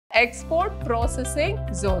export processing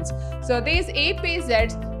zones. So these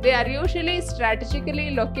EPZs, they are usually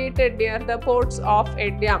strategically located near the ports of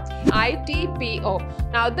India,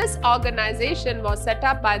 ITPO. Now this organization was set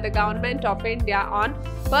up by the Government of India on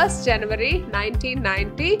 1st January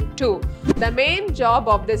 1992. The main job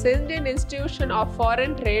of this Indian Institution of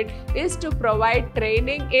Foreign Trade is to provide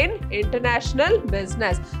training in international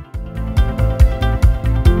business.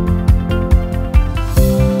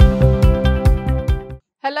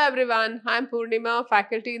 Hello everyone, I am Purnima,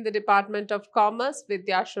 faculty in the Department of Commerce,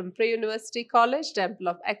 Vidhyaashram Pre-University College, Temple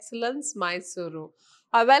of Excellence, Mysuru.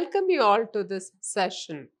 I welcome you all to this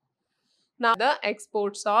session. Now, the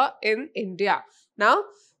exports are in India. Now,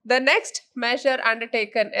 the next measure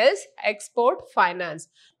undertaken is export finance.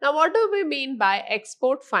 Now, what do we mean by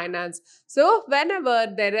export finance? So, whenever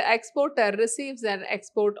the exporter receives an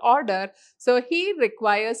export order, so he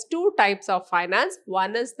requires two types of finance.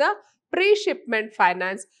 One is the pre-shipment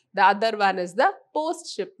finance, the other one is the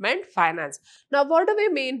post-shipment finance. Now, what do we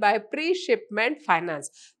mean by pre-shipment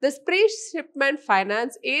finance? This pre-shipment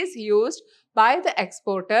finance is used by the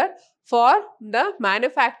exporter for the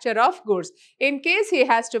manufacture of goods. In case he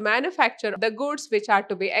has to manufacture the goods which are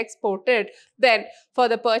to be exported, then for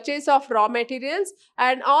the purchase of raw materials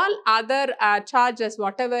and all other charges,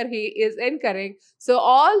 whatever he is incurring, so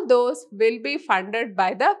all those will be funded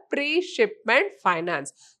by the pre-shipment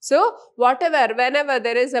finance. So whenever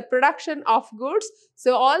there is a production of goods,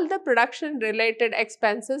 so all the production related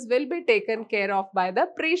expenses will be taken care of by the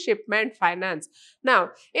pre-shipment finance. Now,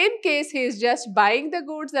 in case he is just buying the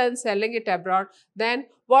goods and selling it abroad, then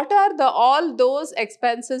what are all those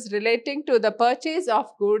expenses relating to the purchase of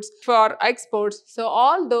goods for exports? So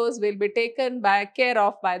all those will be taken care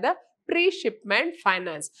of by the pre-shipment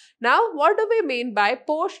finance. Now, what do we mean by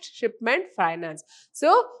post-shipment finance?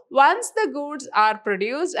 So, once the goods are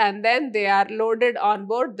produced and then they are loaded on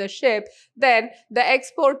board the ship, then the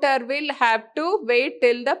exporter will have to wait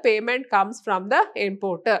till the payment comes from the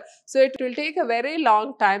importer. So, it will take a very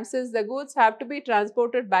long time since the goods have to be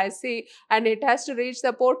transported by sea and it has to reach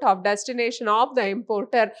the port of destination of the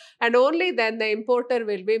importer, and only then the importer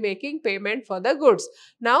will be making payment for the goods.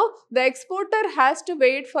 Now, the exporter has to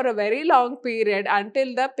wait for a very long period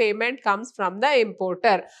until the payment comes from the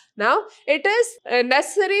importer. Now, it is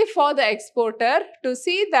necessary for the exporter to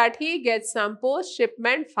see that he gets some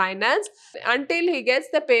post-shipment finance until he gets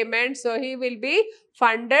the payment, so he will be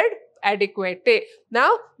funded adequately. Now,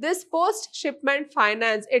 this post-shipment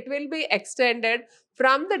finance, it will be extended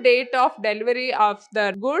from the date of delivery of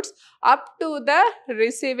the goods up to the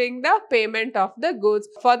receiving the payment of the goods.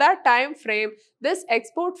 For that time frame, this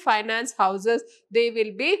export finance houses, they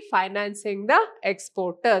will be financing the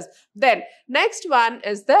exporters. Then next one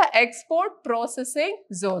is the export processing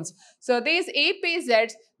zones. So these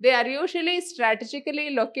EPZs, they are usually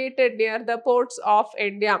strategically located near the ports of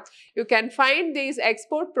India. You can find these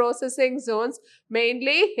export processing zones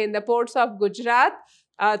mainly in the ports of Gujarat,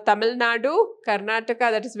 Tamil Nadu,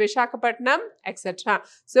 Karnataka, that is Visakhapatnam, etc.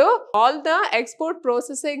 So, all the export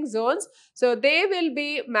processing zones, so they will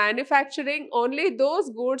be manufacturing only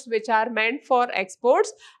those goods which are meant for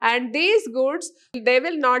exports, and these goods, they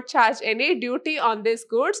will not charge any duty on these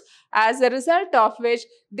goods, as a result of which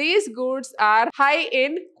these goods are high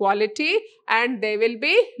in quality and they will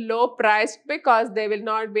be low priced because there will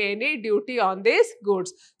not be any duty on these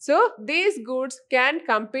goods. So, these goods can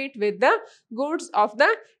compete with the goods of the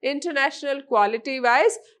international quality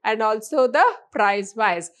wise and also the price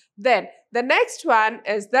wise. Then the next one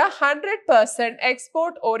is the 100%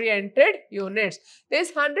 export oriented units.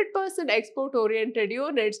 These 100% export oriented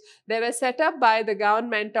units, they were set up by the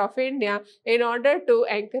Government of India in order to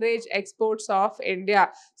encourage exports of India.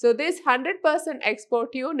 So these 100% export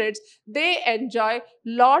units, they enjoy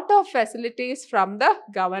lot of facilities from the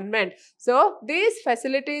government. So these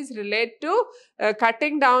facilities relate to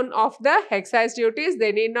cutting down of the excise duties.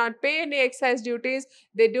 They need not pay any excise duties.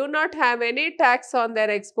 They do not have any tax on their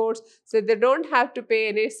exports. So they don't have to pay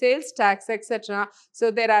any sales tax, etc.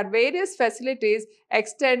 So there are various facilities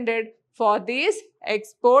extended for these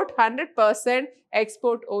 100%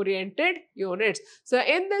 export oriented units. So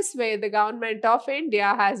in this way, the Government of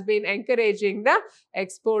India has been encouraging the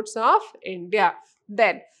exports of India.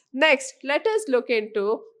 Then next, let us look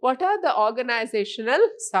into what are the organizational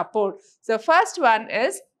support. So first one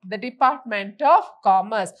is The Department of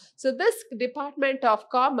Commerce. So this Department of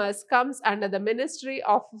Commerce comes under the Ministry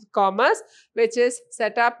of Commerce, which is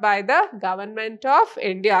set up by the Government of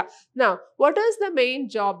India. Now, what is the main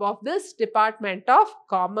job of this Department of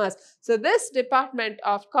Commerce? So this Department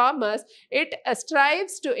of Commerce, it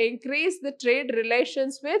strives to increase the trade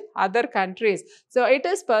relations with other countries. So it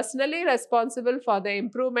is personally responsible for the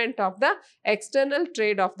improvement of the external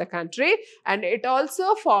trade of the country, and it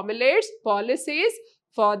also formulates policies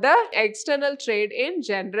for the external trade in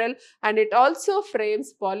general, and it also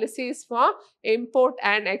frames policies for import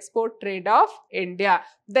and export trade of India.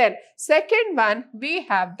 Then second one, we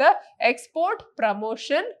have the Export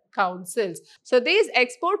Promotion Councils. So these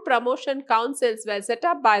Export Promotion Councils were set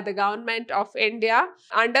up by the Government of India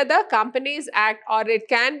under the Companies Act, or it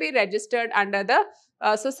can be registered under the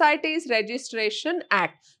Societies Registration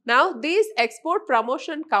Act. Now these Export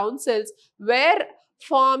Promotion Councils were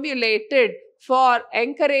formulated for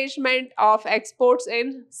encouragement of exports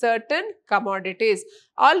in certain commodities.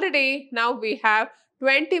 Already now we have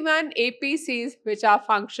 21 APCs which are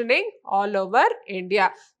functioning all over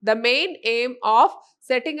India. The main aim of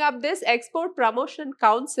setting up this Export Promotion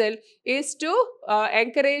Council is to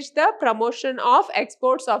encourage the promotion of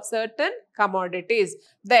exports of certain commodities.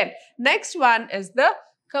 Then next one is the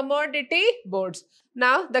Commodity Boards.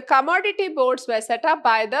 Now the commodity boards were set up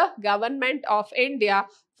by the Government of India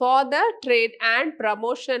for the trade and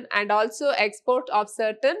promotion and also export of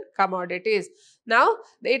certain commodities. Now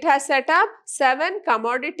it has set up 7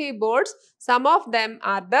 commodity boards. Some of them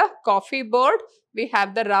are the coffee board, we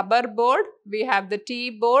have the rubber board, we have the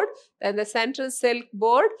tea board, then the central silk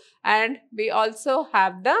board, and we also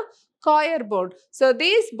have the coir board. So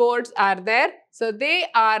these boards are there. So they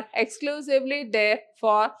are exclusively there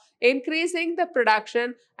for increasing the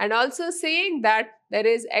production and also seeing that there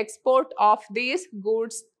is export of these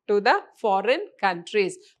goods to the foreign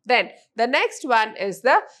countries. Then the next one is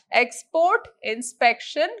the Export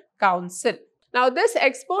Inspection Council. Now this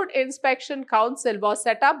Export Inspection Council was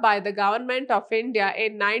set up by the Government of India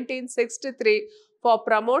in 1963 for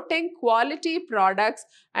promoting quality products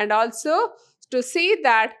and also to see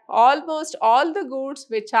that almost all the goods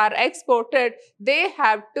which are exported, they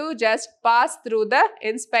have to just pass through the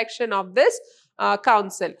inspection of this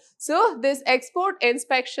council. So this Export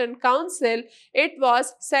Inspection Council, it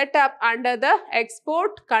was set up under the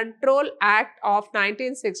Export Control Act of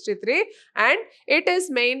 1963, and it is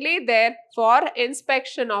mainly there for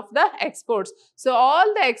inspection of the exports. So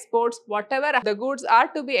all the exports, whatever the goods are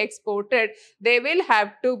to be exported, they will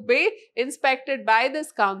have to be inspected by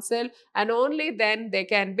this council, and only then they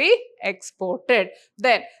can be exported.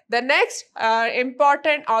 Then the next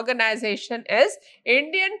important organization is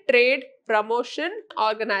Indian Trade Promotion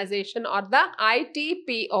Organization, or the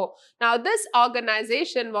ITPO. Now this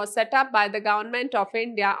organization was set up by the Government of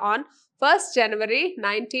India on 1st January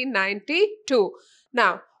 1992.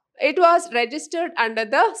 Now it was registered under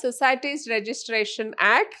the Societies Registration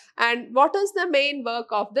Act. And what is the main work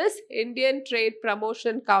of this Indian Trade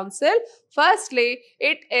Promotion Council? Firstly,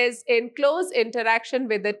 it is in close interaction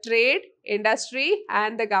with the trade, industry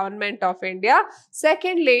and the Government of India.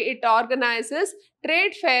 Secondly, it organizes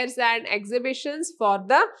trade fairs and exhibitions for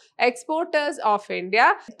the exporters of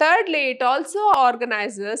India. Thirdly, it also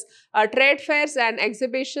organizes trade fairs and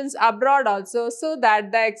exhibitions abroad also, so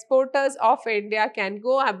that the exporters of India can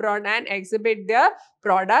go abroad and exhibit their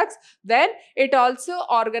products. Then it also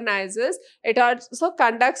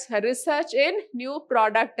conducts research in new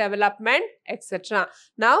product development, etc.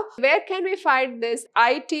 Now, where can we find this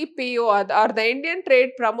ITPO or the Indian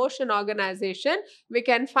Trade Promotion Organization? We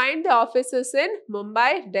can find the offices in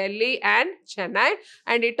Mumbai, Delhi and Chennai,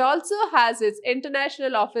 and it also has its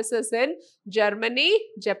international offices in Germany,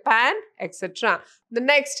 Japan, etc. The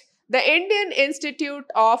next, the Indian Institute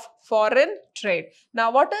of Foreign Trade.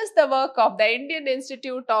 Now, what is the work of the Indian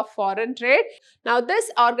Institute of Foreign Trade? Now, this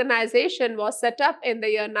organization was set up in the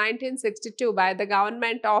year 1962 by the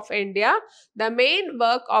Government of India. The main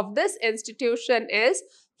work of this institution is,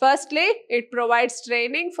 firstly, it provides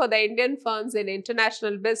training for the Indian firms in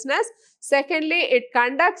international business. Secondly, it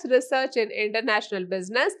conducts research in international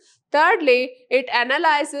business. Thirdly, it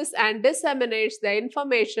analyzes and disseminates the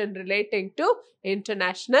information relating to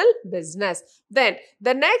international business. Then,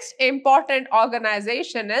 the next important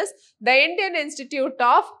organization is the Indian Institute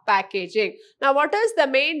of Packaging. Now, what is the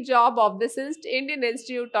main job of this Indian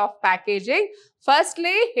Institute of Packaging?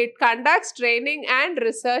 Firstly, it conducts training and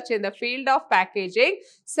research in the field of packaging.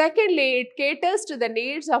 Secondly, it caters to the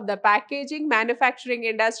needs of the packaging manufacturing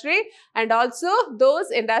industry and also those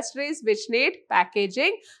industries which need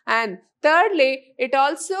packaging. And And thirdly, it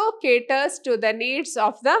also caters to the needs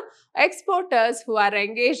of the exporters who are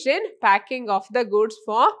engaged in packing of the goods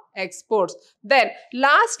for exports. Then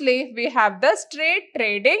lastly, we have the trade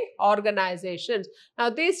trading organizations. Now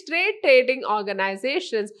these trade trading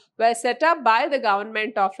organizations were set up by the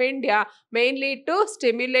government of India mainly to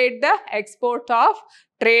stimulate the export of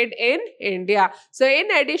trade in India. So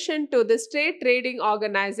in addition to the trade trading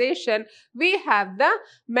organization, we have the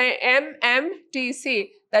MMTC,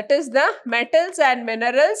 that is the Metals and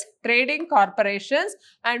Minerals Trading Corporations,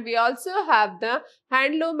 and we also have the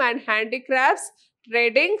Handloom and Handicrafts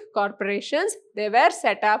Trading Corporations. They were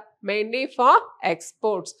set up mainly for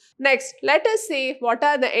exports. Next, let us see what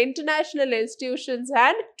are the international institutions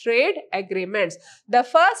and trade agreements. The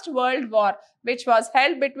First World War, which was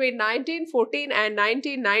held between 1914 and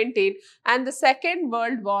 1919, and the Second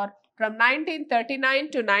World War from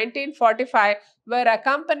 1939 to 1945 were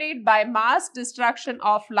accompanied by mass destruction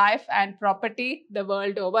of life and property the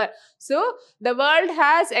world over. So, the world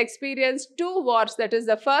has experienced two wars, that is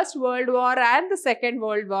the First World War and the Second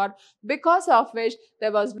World War, because of which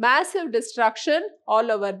there was massive destruction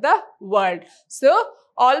all over the world. So,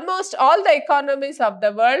 almost all the economies of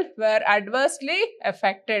the world were adversely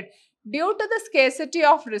affected. Due to the scarcity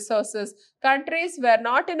of resources, countries were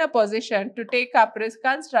not in a position to take up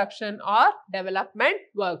reconstruction or development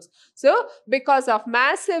works. So, because of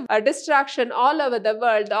massive destruction all over the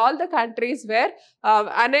world, all the countries were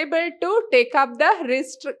unable to take up the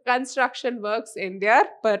reconstruction works in their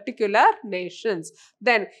particular nations.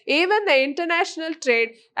 Then, even the international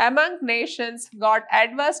trade among nations got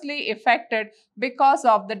adversely affected because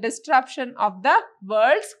of the disruption of the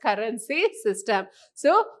world's currency system.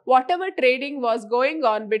 So, whatever trading was going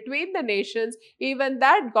on between the nations, even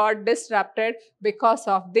that got disrupted because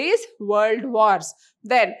of these world wars.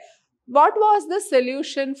 Then, what was the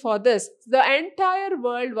solution for this? The entire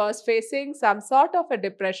world was facing some sort of a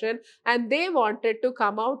depression and they wanted to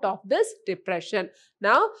come out of this depression.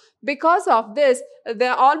 Now, because of this,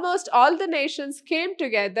 almost all the nations came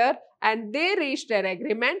together and they reached an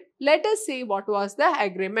agreement. Let us see what was the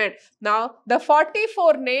agreement. Now, the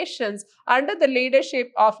 44 nations under the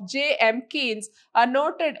leadership of J.M. Keynes, a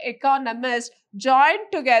noted economist,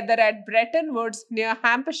 joined together at Bretton Woods near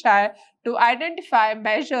Hampshire to identify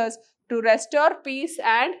measures to restore peace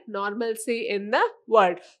and normalcy in the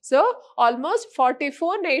world. So, almost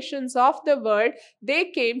 44 nations of the world, they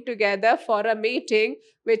came together for a meeting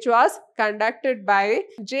which was conducted by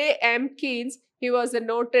J.M. Keynes. He was a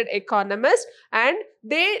noted economist and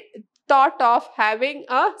they thought of having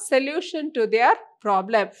a solution to their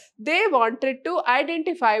problem. They wanted to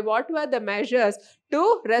identify what were the measures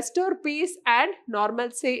to restore peace and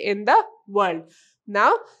normalcy in the world.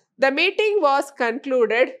 Now, the meeting was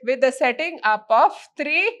concluded with the setting up of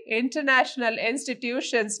three international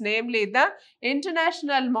institutions, namely the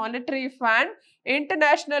International Monetary Fund,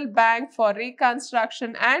 International Bank for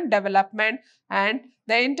Reconstruction and Development, and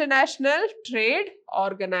the International Trade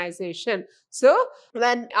Organization. So,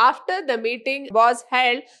 when after the meeting was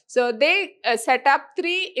held, so they set up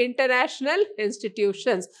three international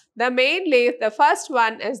institutions. Mainly, the first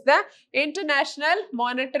one is the International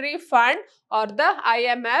Monetary Fund or the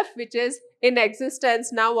IMF, which is in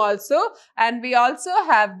existence now also, and we also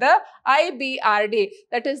have the IBRD,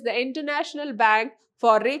 that is the International Bank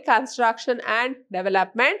for Reconstruction and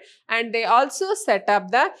Development, and they also set up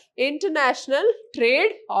the International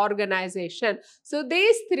Trade Organization. So,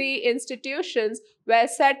 these three institutions were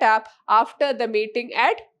set up after the meeting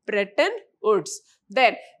at Bretton Woods.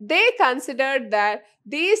 Then, they considered that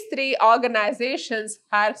these three organizations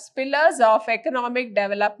are pillars of economic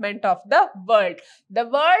development of the world. The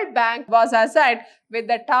World Bank was assigned with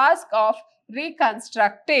the task of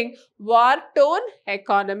reconstructing war-torn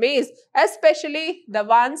economies, especially the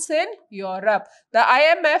ones in Europe. The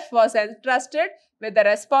IMF was entrusted with the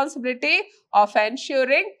responsibility of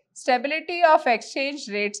ensuring stability of exchange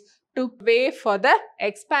rates to pay for the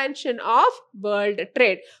expansion of world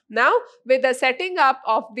trade. Now, with the setting up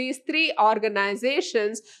of these three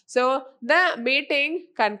organizations, so the meeting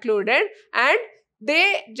concluded and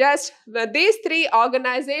these three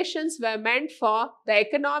organizations were meant for the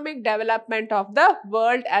economic development of the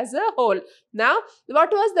world as a whole. Now,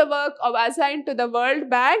 what was the work assigned to the World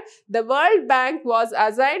Bank? The World Bank was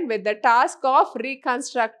assigned with the task of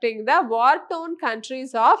reconstructing the war-torn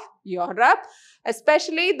countries of Europe,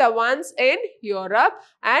 especially the ones in Europe,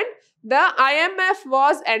 and the IMF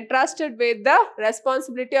was entrusted with the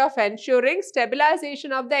responsibility of ensuring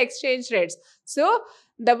stabilization of the exchange rates. So,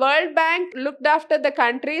 the World Bank looked after the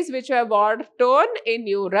countries which were war-torn in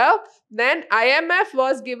Europe. Then IMF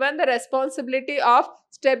was given the responsibility of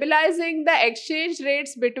stabilizing the exchange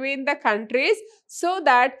rates between the countries so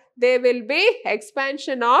that there will be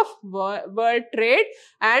expansion of world trade.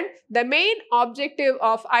 And the main objective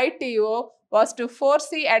of ITO was to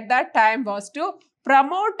foresee at that time was to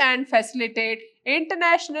promote and facilitate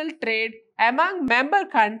international trade among member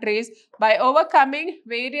countries by overcoming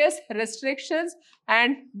various restrictions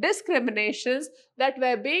and discriminations that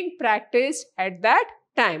were being practiced at that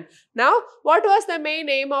time. Now, what was the main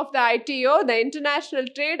aim of the ITO, the International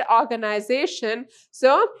Trade Organization?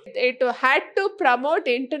 So, it had to promote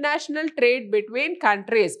international trade between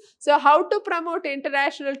countries. So, how to promote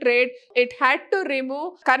international trade? It had to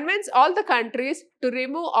convince all the countries to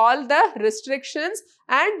remove all the restrictions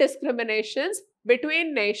and discriminations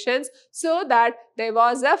between nations so that there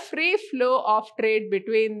was a free flow of trade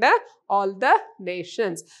between all the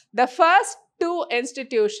nations. The first two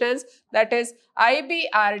institutions, that is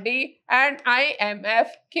IBRD and IMF,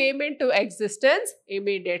 came into existence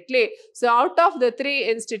immediately. So out of the three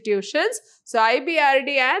institutions, so IBRD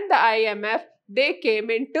and the IMF, they came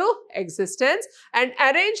into existence. An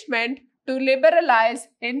arrangement to liberalize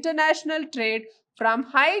international trade from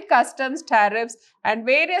high customs tariffs and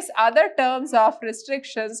various other terms of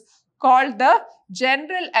restrictions called the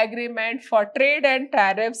General Agreement for Trade and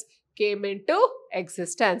Tariffs came into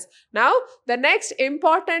existence. Now, the next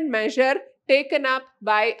important measure taken up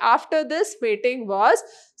by after this meeting was,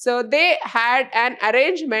 so they had an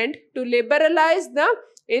arrangement to liberalize the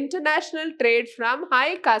international trade from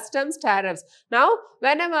high customs tariffs. Now,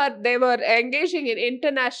 whenever they were engaging in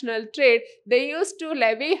international trade, they used to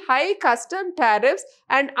levy high custom tariffs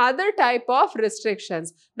and other type of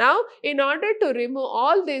restrictions. Now, in order to remove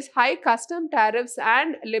all these high custom tariffs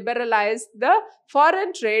and liberalize the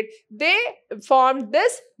foreign trade, they formed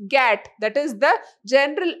this GATT, that is the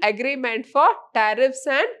General Agreement for Tariffs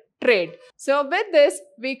and Trade. So, with this,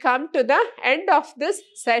 we come to the end of this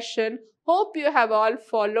session. Hope you have all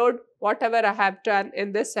followed whatever I have done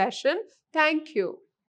in this session. Thank you.